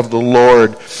glory of the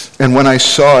Lord. And when I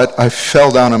saw it, I fell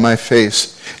down on my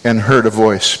face and heard a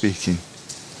voice speaking.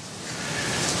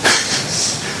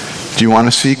 Do you want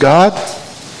to see God?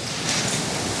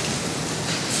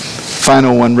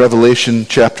 Final one, Revelation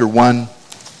chapter 1,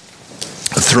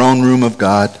 the throne room of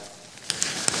God.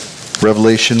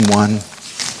 Revelation 1.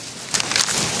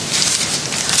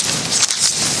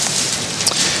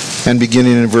 And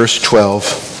beginning in verse 12.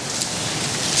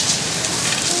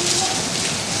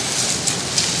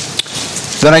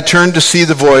 Then I turned to see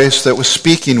the voice that was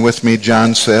speaking with me,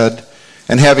 John said.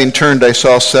 And having turned, I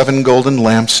saw 7 golden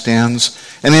lampstands.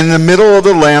 And in the middle of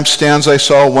the lampstands I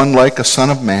saw one like a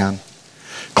son of man,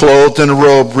 clothed in a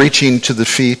robe reaching to the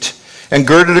feet, and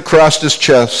girded across his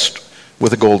chest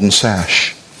with a golden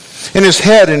sash. And his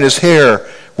head and his hair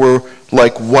were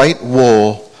like white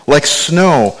wool, like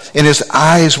snow, and his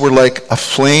eyes were like a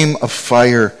flame of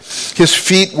fire. His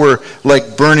feet were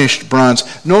like burnished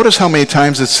bronze. Notice how many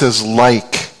times it says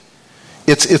like.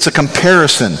 It's a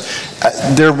comparison.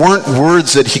 There weren't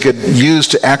words that he could use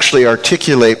to actually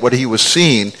articulate what he was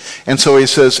seeing. And so he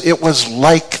says, it was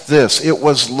like this. It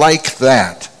was like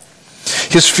that.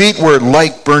 His feet were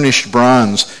like burnished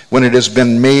bronze when it has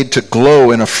been made to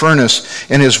glow in a furnace,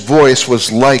 and his voice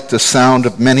was like the sound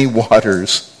of many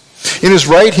waters. In his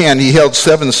right hand he held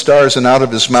 7 stars, and out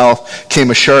of his mouth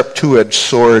came a sharp 2-edged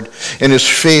sword, and his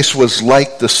face was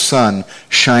like the sun,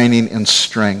 shining in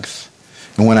strength.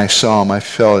 And when I saw him, I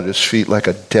fell at his feet like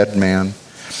a dead man.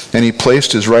 And he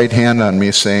placed his right hand on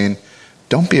me, saying,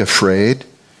 "Don't be afraid.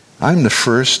 I'm the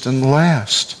first and the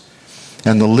last,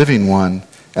 and the living one.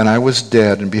 And I was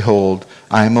dead, and behold,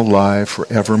 I am alive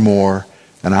forevermore,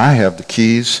 and I have the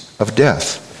keys of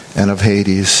death and of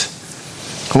Hades."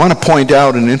 I want to point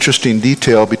out an interesting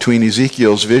detail between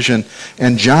Ezekiel's vision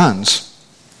and John's,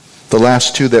 the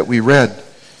last 2 that we read.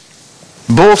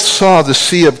 Both saw the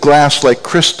sea of glass like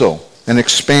crystal, an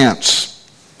expanse.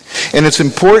 And it's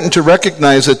important to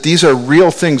recognize that these are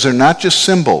real things. They're not just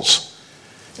symbols.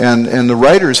 And the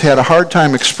writers had a hard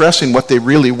time expressing what they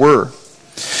really were.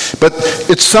 But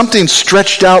it's something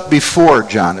stretched out before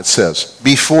John, it says.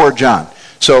 Before John.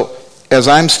 So as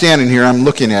I'm standing here, I'm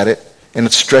looking at it, and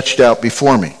it's stretched out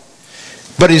before me.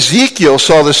 But Ezekiel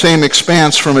saw the same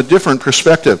expanse from a different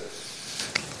perspective.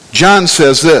 John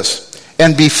says this,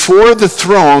 "And before the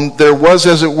throne there was,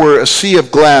 as it were, a sea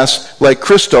of glass like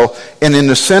crystal, and in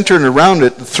the center and around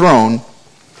it the throne,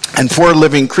 and 4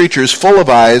 living creatures full of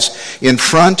eyes in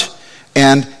front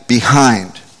and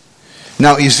behind."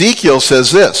 Now Ezekiel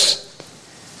says this,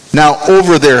 "Now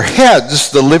over their heads,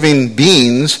 the living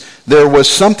beings, there was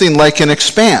something like an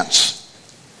expanse,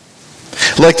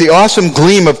 like the awesome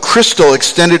gleam of crystal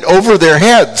extended over their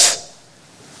heads."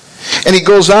 And he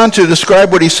goes on to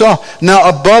describe what he saw. "Now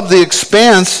above the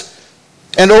expanse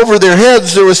and over their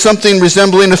heads there was something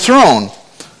resembling a throne."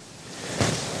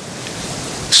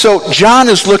 So John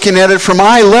is looking at it from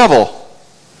eye level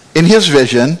in his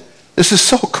vision. This is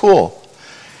so cool.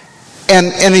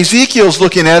 And Ezekiel's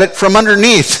looking at it from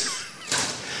underneath.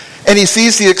 And he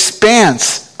sees the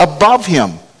expanse above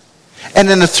him. And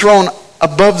then the throne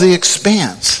above the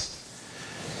expanse.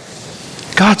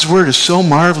 God's word is so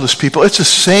marvelous, people. It's the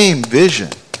same vision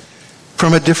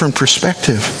from a different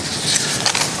perspective.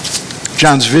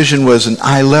 John's vision was an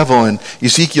eye level, and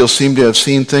Ezekiel seemed to have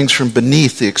seen things from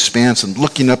beneath the expanse and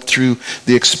looking up through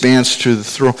the expanse to the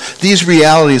throne. These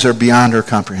realities are beyond our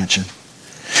comprehension.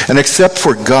 And except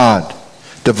for God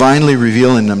divinely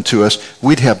revealing them to us,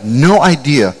 we'd have no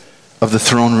idea of the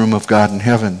throne room of God in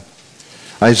heaven.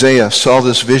 Isaiah saw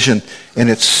this vision, and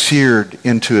it seared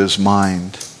into his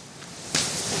mind.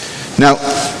 Now,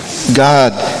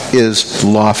 God is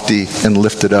lofty and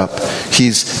lifted up.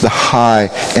 He's the high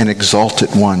and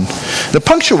exalted one. The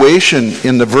punctuation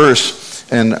in the verse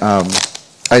in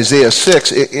Isaiah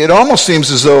 6, it almost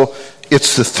seems as though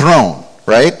it's the throne,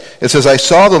 right? It says, "I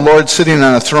saw the Lord sitting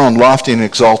on a throne, lofty and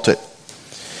exalted."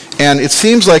 And it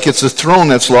seems like it's the throne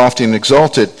that's lofty and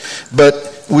exalted.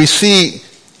 But we see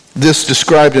this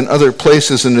described in other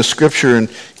places in the scripture.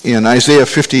 In Isaiah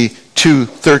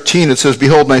 52:13, it says,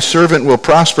 "Behold, my servant will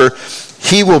prosper.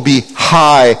 He will be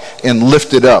high and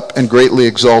lifted up and greatly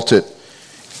exalted.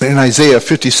 In Isaiah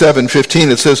 57:15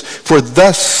 it says, "For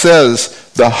thus says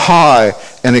the high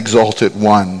and exalted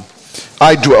one,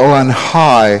 I dwell on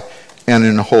high and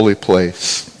in a holy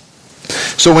place."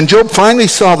 So when Job finally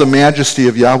saw the majesty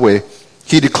of Yahweh,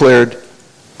 he declared,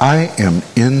 "I am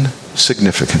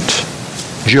insignificant."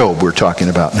 Job we're talking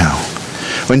about now.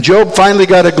 When Job finally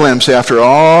got a glimpse after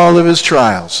all of his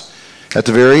trials at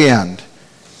the very end,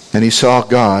 and he saw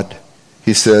God,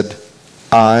 he said,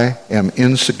 "I am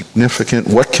insignificant.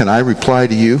 What can I reply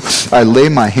to you? I lay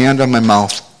my hand on my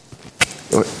mouth.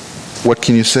 What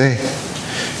can you say?"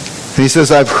 And he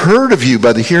says, "I've heard of you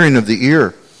by the hearing of the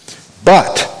ear,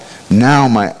 but now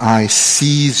my eye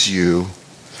sees you,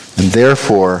 and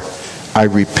therefore I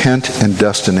repent in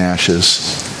dust and ashes."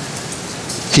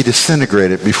 He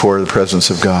disintegrated before the presence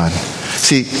of God.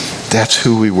 See, that's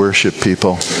who we worship,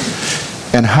 people.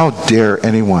 And how dare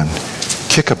anyone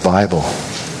kick a Bible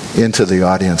into the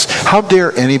audience? How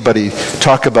dare anybody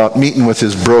talk about meeting with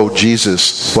his bro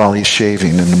Jesus while he's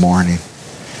shaving in the morning?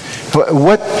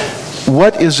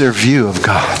 What is their view of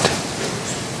God?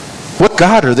 What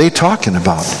God are they talking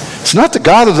about? It's not the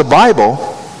God of the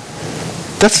Bible.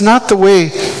 That's not the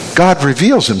way God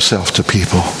reveals himself to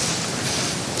people.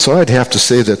 So I'd have to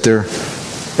say that they're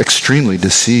extremely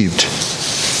deceived.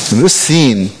 And this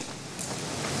scene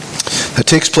that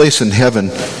takes place in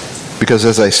heaven, because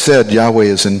as I said, Yahweh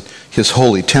is in his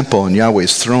holy temple and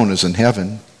Yahweh's throne is in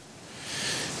heaven.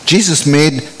 Jesus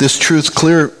made this truth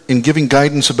clear in giving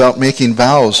guidance about making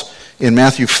vows in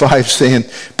Matthew 5, saying,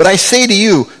 "But I say to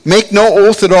you, make no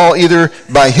oath at all, either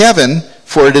by heaven,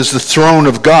 for it is the throne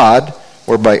of God,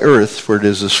 or by earth, for it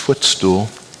is his footstool."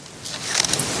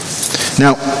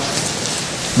 Now,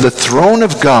 the throne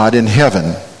of God in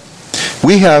heaven,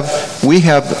 we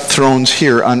have thrones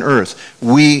here on earth.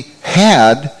 We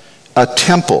had a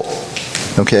temple,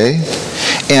 okay?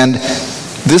 And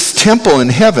this temple in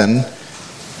heaven,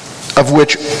 of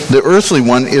which the earthly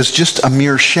one is just a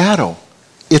mere shadow.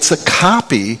 It's a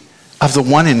copy of the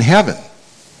one in heaven.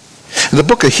 The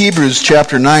book of Hebrews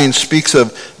chapter 9 speaks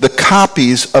of the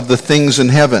copies of the things in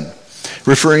heaven,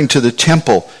 referring to the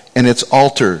temple and its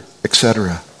altar,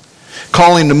 etc.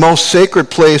 Calling the most sacred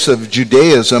place of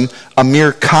Judaism a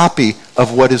mere copy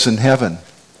of what is in heaven.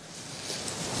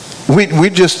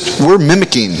 We're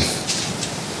mimicking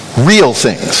real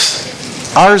things.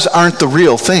 Ours aren't the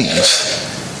real things.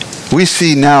 We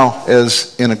see now as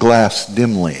in a glass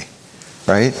dimly,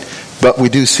 right? But we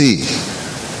do see.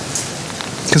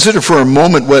 Consider for a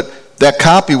moment what that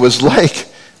copy was like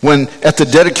when at the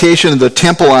dedication of the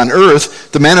temple on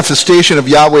earth, the manifestation of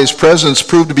Yahweh's presence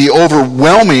proved to be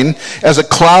overwhelming as a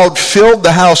cloud filled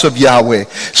the house of Yahweh,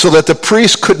 so that the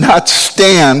priest could not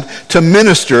stand to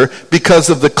minister because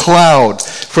of the cloud,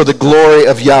 for the glory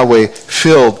of Yahweh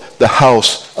filled the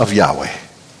house of Yahweh.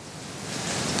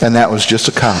 And that was just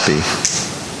a copy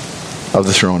of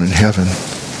the throne in heaven.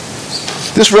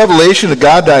 This revelation of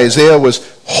God to Isaiah was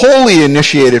wholly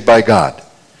initiated by God.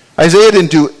 Isaiah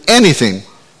didn't do anything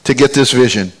to get this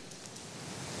vision.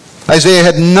 Isaiah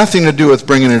had nothing to do with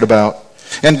bringing it about.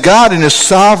 And God, in his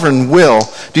sovereign will,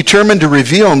 determined to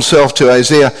reveal himself to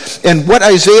Isaiah. And what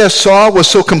Isaiah saw was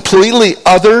so completely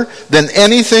other than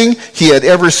anything he had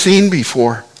ever seen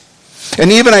before.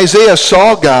 And even Isaiah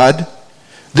saw God.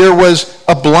 There was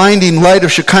a blinding light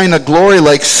of Shekinah glory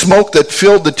like smoke that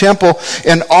filled the temple.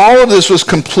 And all of this was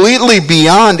completely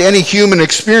beyond any human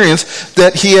experience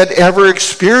that he had ever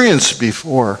experienced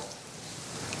before.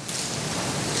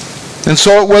 And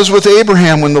so it was with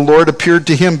Abraham when the Lord appeared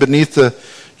to him beneath the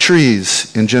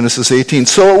trees in Genesis 18.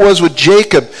 So it was with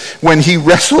Jacob when he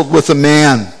wrestled with a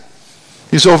man.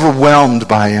 He's overwhelmed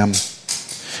by him.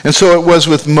 And so it was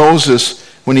with Moses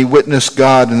when he witnessed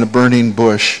God in the burning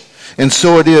bush. And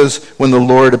so it is when the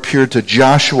Lord appeared to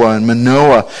Joshua and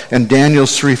Manoah and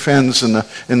Daniel's three friends in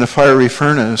the fiery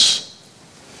furnace.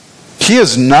 He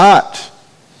is not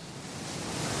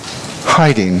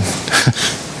hiding.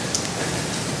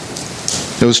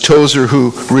 It was Tozer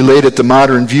who related the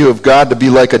modern view of God to be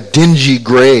like a dingy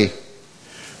gray,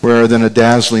 rather than a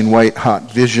dazzling white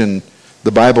hot vision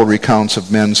the Bible recounts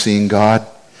of men seeing God.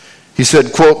 He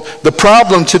said, quote, "The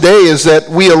problem today is that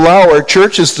we allow our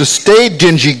churches to stay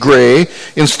dingy gray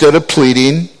instead of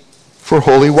pleading for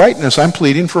holy whiteness." I'm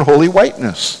pleading for holy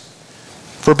whiteness,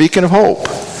 for Beacon of Hope.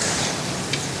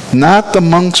 Not the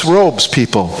monk's robes,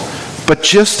 people, but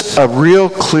just a real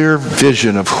clear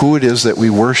vision of who it is that we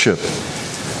worship.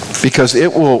 Because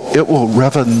it will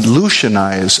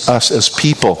revolutionize us as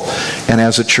people and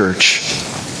as a church.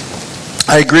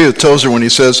 I agree with Tozer when he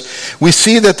says, "We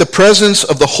see that the presence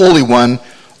of the Holy One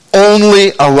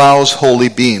only allows holy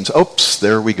beings. Oops,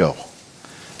 there we go.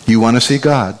 You want to see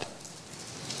God?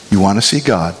 You want to see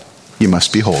God? You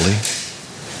must be holy.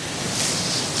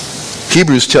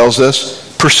 Hebrews tells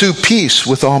us, pursue peace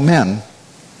with all men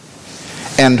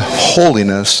and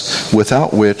holiness,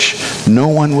 without which no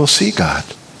one will see God.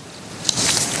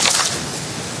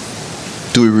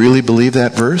 Do we really believe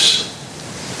that verse?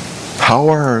 How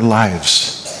are our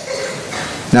lives?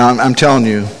 Now, I'm telling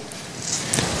you,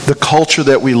 the culture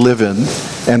that we live in,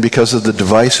 and because of the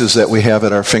devices that we have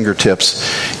at our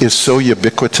fingertips, is so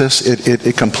ubiquitous.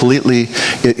 It completely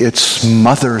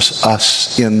smothers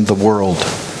us in the world.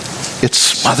 It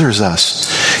smothers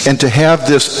us. And to have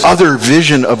this other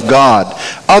vision of God,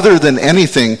 other than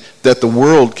anything that the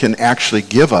world can actually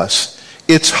give us,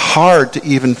 it's hard to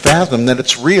even fathom that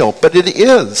it's real, but it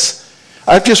is.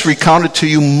 I've just recounted to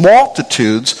you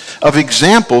multitudes of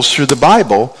examples through the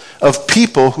Bible of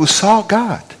people who saw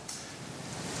God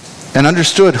and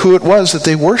understood who it was that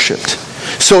they worshiped.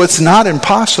 So it's not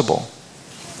impossible.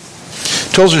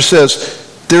 Tozer says,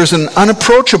 there's an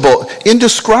unapproachable,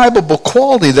 indescribable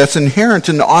quality that's inherent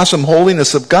in the awesome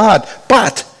holiness of God,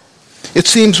 but it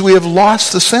seems we have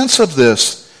lost the sense of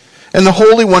this. And the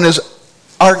Holy One is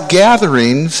in our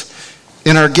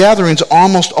gatherings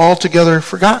almost altogether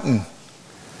forgotten.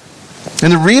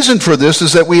 And the reason for this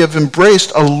is that we have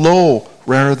embraced a low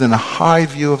rather than a high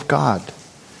view of God.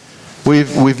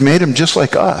 We've made him just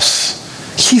like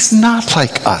us. He's not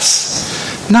like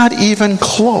us. Not even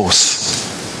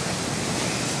close.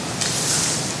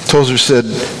 Tozer said,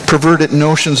 perverted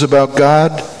notions about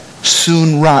God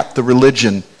soon rot the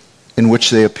religion in which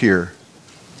they appear.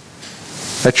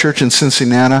 That church in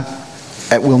Cincinnati,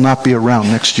 it will not be around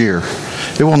next year.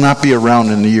 It will not be around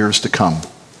in the years to come.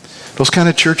 Those kind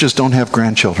of churches don't have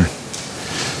grandchildren.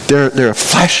 They're a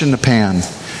flash in the pan,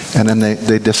 and then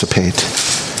they dissipate.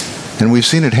 And we've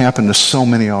seen it happen to so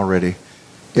many already.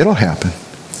 It'll happen.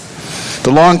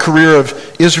 The long career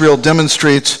of Israel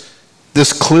demonstrates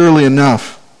this clearly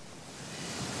enough.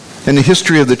 And the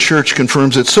history of the church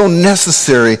confirms it. So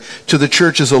necessary to the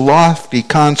church is a lofty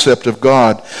concept of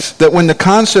God that when the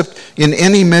concept in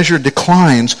any measure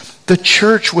declines, the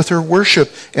church with her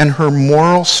worship and her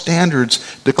moral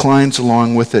standards declines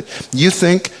along with it. You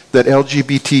think that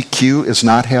LGBTQ is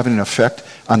not having an effect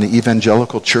on the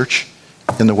evangelical church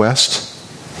in the West?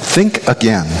 Think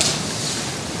again.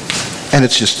 And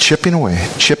it's just chipping away,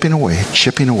 chipping away,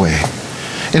 chipping away.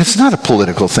 And it's not a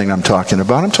political thing I'm talking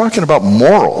about. I'm talking about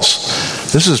morals.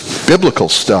 This is biblical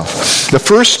stuff. The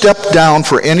first step down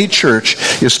for any church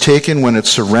is taken when it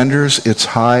surrenders its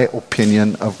high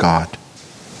opinion of God.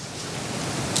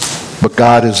 But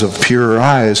God is of purer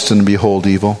eyes than to behold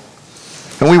evil.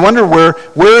 And we wonder where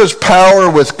is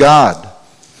power with God?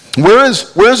 Where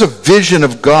is a vision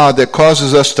of God that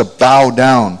causes us to bow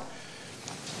down?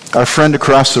 Our friend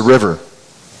across the river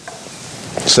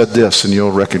said this, and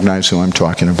you'll recognize who I'm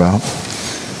talking about.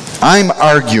 I'm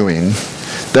arguing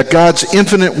that God's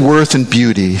infinite worth and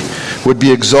beauty would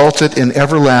be exalted in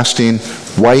everlasting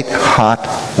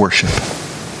white-hot worship.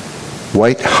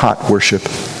 White-hot worship.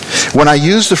 When I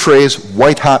use the phrase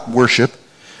white-hot worship,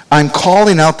 I'm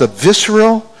calling out the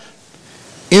visceral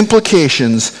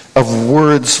implications of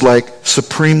words like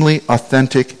supremely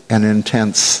authentic and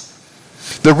intense.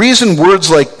 The reason words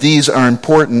like these are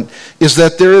important is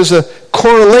that there is a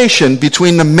correlation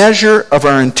between the measure of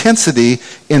our intensity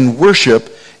in worship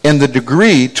and the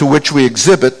degree to which we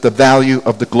exhibit the value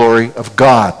of the glory of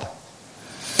God.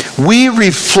 We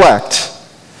reflect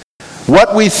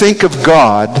what we think of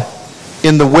God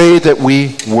in the way that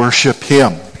we worship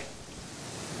him.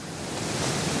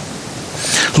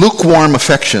 Lukewarm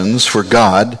affections for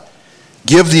God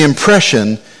give the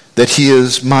impression that he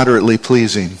is moderately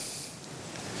pleasing.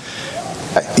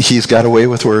 He's got away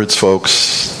with words,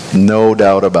 folks. No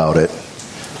doubt about it.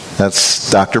 That's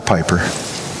Dr. Piper.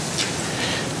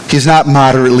 He's not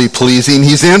moderately pleasing.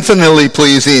 He's infinitely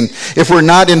pleasing. If we're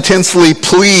not intensely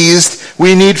pleased,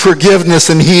 we need forgiveness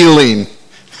and healing.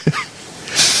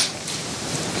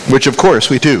 Which, of course,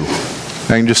 we do.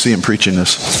 I can just see him preaching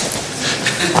this.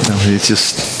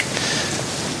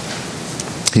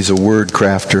 He's a word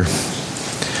crafter.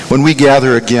 When we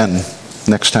gather again,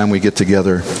 next time we get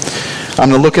together, I'm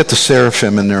going to look at the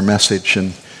seraphim in their message,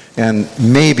 and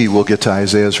maybe we'll get to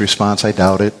Isaiah's response. I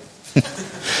doubt it.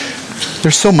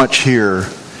 There's so much here,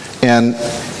 and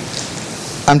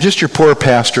I'm just your poor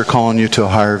pastor calling you to a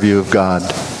higher view of God.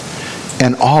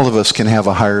 And all of us can have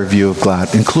a higher view of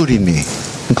God, including me.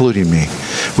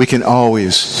 We can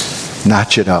always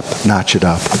notch it up.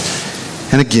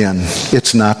 And again,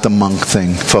 it's not the monk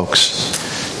thing,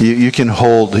 folks. You can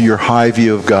hold your high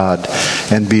view of God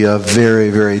and be a very,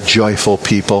 very joyful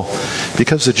people,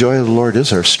 because the joy of the Lord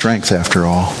is our strength after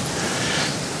all.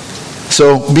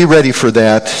 So be ready for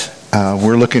that.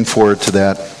 We're looking forward to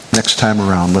that next time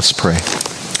around. Let's pray.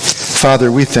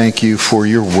 Father, we thank you for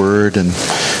your word and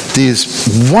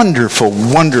these wonderful,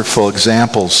 wonderful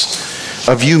examples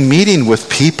of you meeting with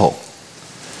people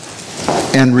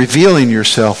and revealing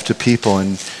yourself to people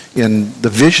and in the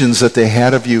visions that they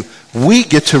had of you. We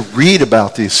get to read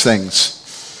about these things.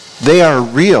 They are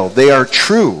real. They are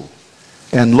true.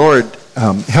 And Lord,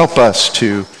 help us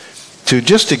to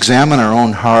just examine our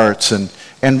own hearts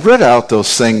and root out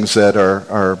those things that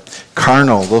are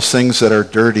carnal, those things that are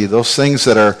dirty, those things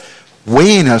that are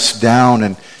weighing us down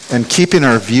and keeping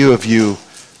our view of you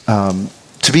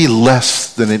to be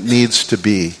less than it needs to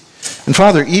be. And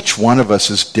Father, each one of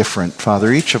us is different.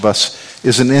 Father, each of us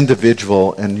is an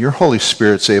individual, and your Holy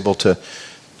Spirit's able to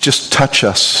just touch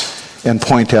us and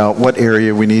point out what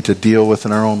area we need to deal with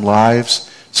in our own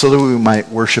lives so that we might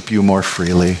worship you more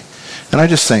freely. And I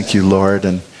just thank you, Lord,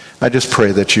 and I just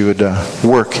pray that you would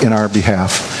work in our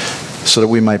behalf so that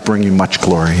we might bring you much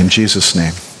glory. In Jesus'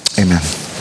 name, amen.